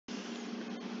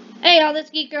Hey y'all, this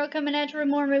Geek Girl coming at you with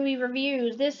more movie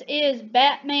reviews. This is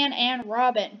Batman and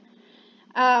Robin.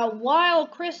 While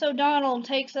Chris O'Donnell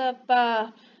takes up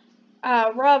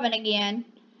Robin again,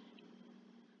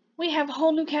 we have a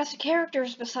whole new cast of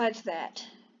characters besides that.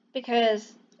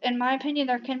 Because, in my opinion,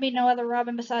 there can be no other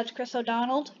Robin besides Chris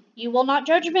O'Donnell. You will not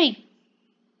judge me.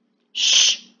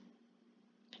 Shh!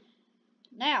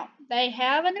 Now, they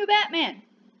have a new Batman.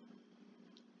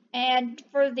 And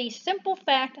for the simple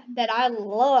fact that I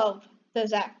love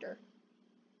this actor.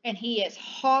 And he is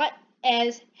hot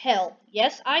as hell.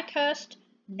 Yes, I cussed.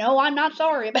 No, I'm not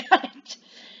sorry about it.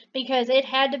 Because it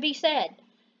had to be said.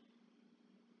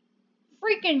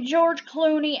 Freaking George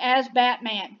Clooney as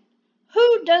Batman.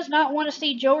 Who does not want to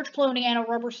see George Clooney in a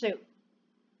rubber suit?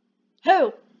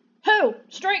 Who? Who?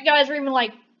 Straight guys are even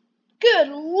like, good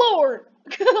lord,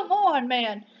 come on,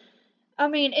 man. I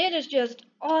mean, it is just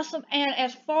awesome. And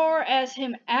as far as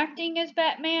him acting as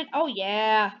Batman, oh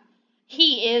yeah,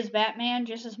 he is Batman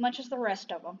just as much as the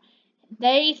rest of them.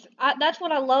 That's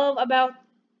what I love about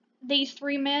these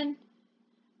three men.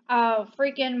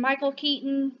 Freaking Michael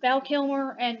Keaton, Val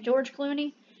Kilmer, and George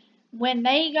Clooney. When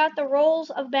they got the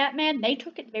roles of Batman, they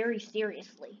took it very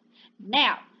seriously.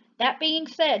 Now, that being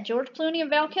said, George Clooney and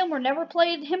Val Kilmer never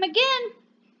played him again,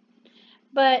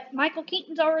 but Michael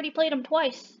Keaton's already played him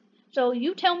twice. So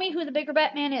you tell me who the bigger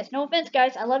Batman is. No offense,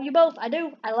 guys. I love you both. I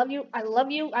do. I love you. I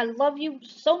love you. I love you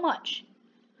so much.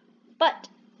 But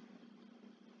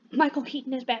Michael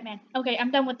Keaton is Batman. Okay,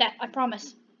 I'm done with that. I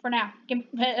promise. For now.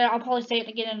 I'll probably say it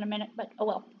again in a minute, but oh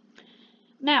well.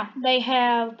 Now, they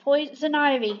have Poison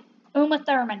Ivy, Uma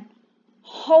Thurman.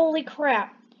 Holy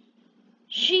crap.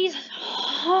 She's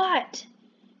hot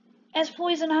as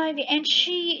Poison Ivy, and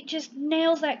she just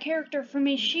nails that character for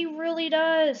me. She really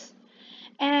does.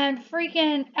 And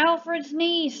freaking Alfred's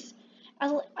niece,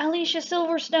 Alicia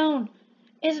Silverstone,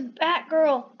 is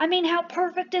Batgirl. I mean, how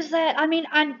perfect is that? I mean,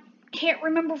 I can't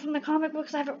remember from the comic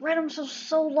books. I haven't read them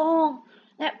so long.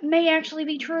 That may actually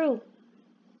be true.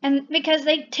 And because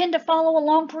they tend to follow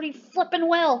along pretty flippin'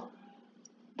 well.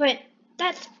 But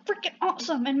that's freaking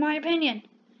awesome, in my opinion.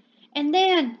 And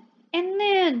then,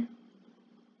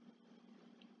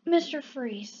 Mr.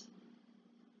 Freeze.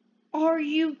 Are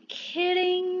you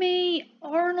kidding me?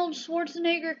 Arnold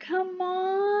Schwarzenegger, come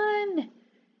on.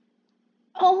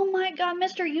 Oh my god,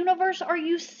 Mr. Universe, are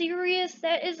you serious?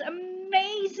 That is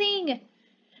amazing.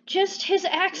 Just his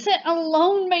accent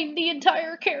alone made the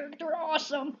entire character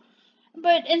awesome.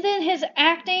 And then his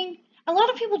acting, a lot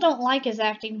of people don't like his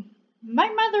acting. My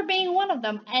mother being one of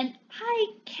them, and I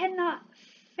cannot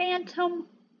fathom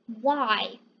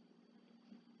why.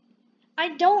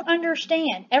 I don't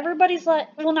understand. Everybody's like,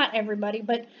 well, not everybody,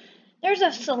 but there's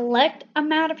a select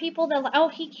amount of people that, like, oh,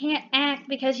 he can't act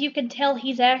because you can tell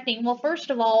he's acting. Well,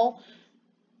 first of all,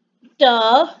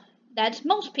 duh, that's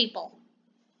most people.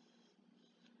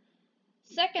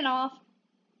 Second off,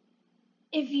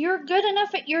 if you're good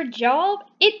enough at your job,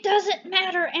 it doesn't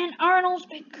matter. And Arnold's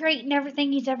been great in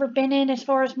everything he's ever been in, as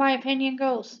far as my opinion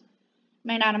goes.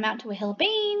 May not amount to a hill of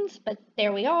beans, but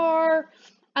there we are.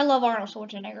 I love Arnold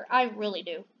Schwarzenegger. I really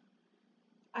do.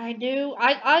 I do.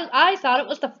 I thought it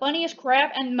was the funniest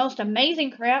crap and most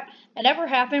amazing crap that ever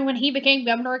happened when he became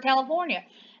governor of California.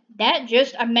 That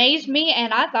just amazed me,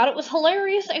 and I thought it was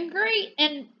hilarious and great.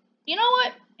 And you know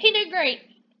what? He did great.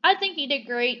 I think he did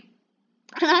great.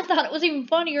 And I thought it was even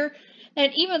funnier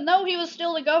that even though he was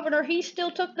still the governor, he still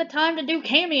took the time to do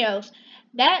cameos.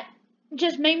 That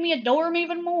just made me adore him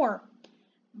even more.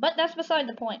 But that's beside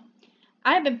the point.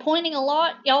 I've been pointing a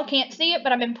lot. Y'all can't see it,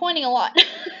 but I've been pointing a lot.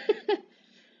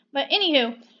 But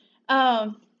anywho,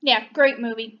 yeah, great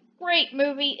movie. Great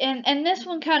movie. And this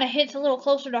one kind of hits a little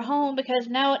closer to home because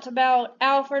now it's about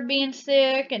Alfred being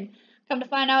sick, and come to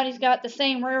find out he's got the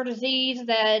same rare disease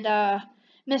that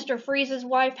Mr. Freeze's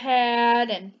wife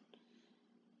had, and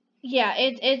yeah,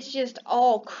 it's just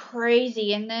all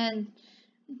crazy. And then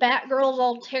Batgirl's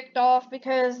all ticked off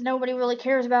because nobody really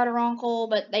cares about her uncle,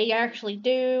 but they actually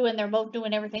do, and they're both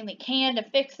doing everything they can to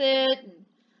fix it. And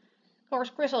of course,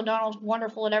 Chris O'Donnell's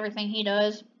wonderful at everything he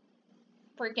does.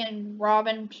 Freaking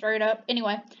Robin, straight up.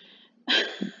 Anyway.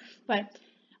 But,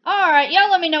 alright,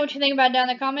 y'all let me know what you think about it down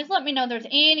in the comments. Let me know if there's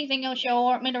anything else y'all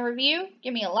want me to review.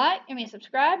 Give me a like, give me a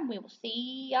subscribe, and we will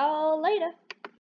see y'all later.